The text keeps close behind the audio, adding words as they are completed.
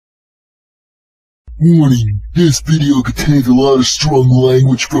Warning, this video contains a lot of strong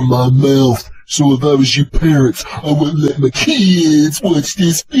language from my mouth, so if I was your parents, I wouldn't let my kids watch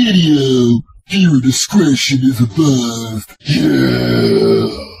this video. Viewer discretion is advised.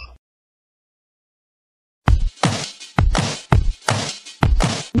 Yeah!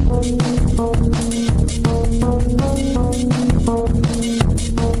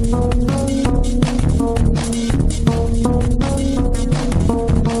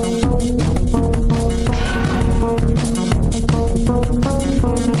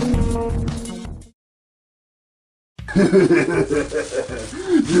 Yeah.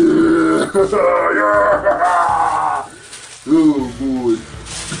 Oh boy.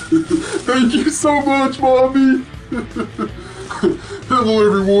 Thank you so much, Mommy. Hello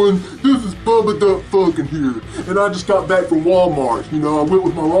everyone, this is Bubba Duck Fucking here, and I just got back from Walmart. You know, I went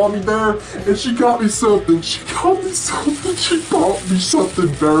with my mommy there, and she got me something. She bought me something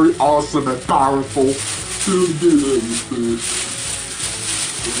very awesome and powerful. Let me get it out of this thing.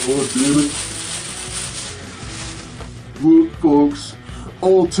 Oh, damn it. Look, folks,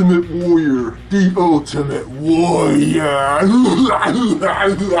 Ultimate Warrior, the Ultimate Warrior.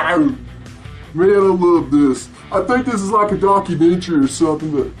 Man, I love this. I think this is like a documentary or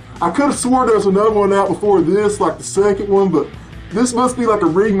something, but I could have sworn there was another one out before this, like the second one, but this must be like a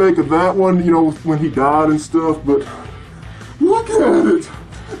remake of that one, you know, when he died and stuff, but look at it.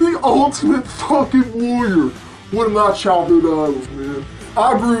 The Ultimate fucking Warrior. One of my childhood idols, man.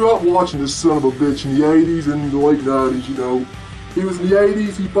 I grew up watching this son of a bitch in the 80s and the late 90s, you know. He was in the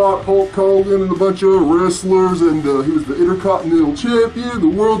 80s, he fought Hulk Hogan and a bunch of wrestlers, and he was the Intercontinental Champion, the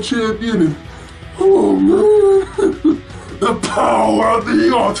World Champion, and oh man, the power of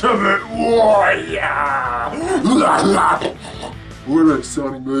the Ultimate Warrior! What that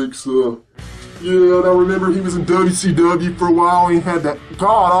sound he makes, yeah, and I remember he was in WCW for a while, and he had that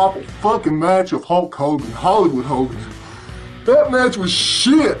god-awful fucking match of Hulk Hogan, Hollywood Hogan. That match was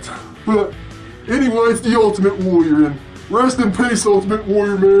shit, but anyway, it's the Ultimate Warrior, and rest in peace, Ultimate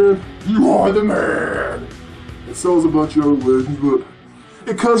Warrior, man. You are the man. And so is a bunch of other legends, but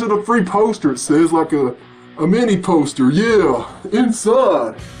it comes with a free poster. It says like a mini poster, yeah,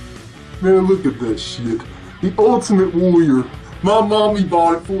 inside. Man, look at that shit. The Ultimate Warrior. My mommy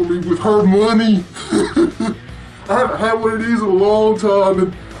bought it for me with her money. I haven't had one of these in a long time,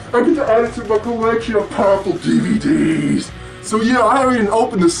 and I get to add it to my collection of powerful DVDs. So yeah, I haven't even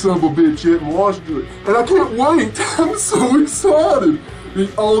opened this son of a bitch yet and watched it, and I can't wait. I'm so excited. The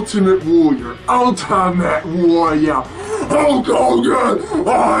Ultimate Warrior, Ultimate Warrior, Hulk Hogan,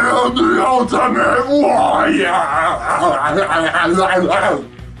 I am the Ultimate Warrior.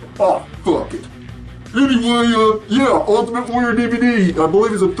 Oh, fuck it. Anyway, yeah, Ultimate Warrior DVD. I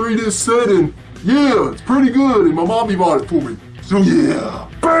believe it's a 3-disc set, and yeah, it's pretty good, and my mommy bought it for me. So yeah,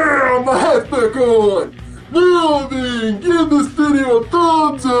 bam, my hat's back on. Now then, give this video a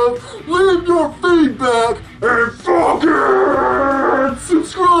thumbs up, leave your feedback, and fucking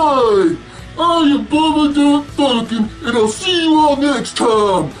subscribe! I am Bubba Duck Fucking, and I'll see you all next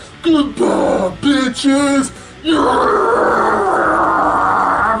time! Goodbye, bitches! Yeah!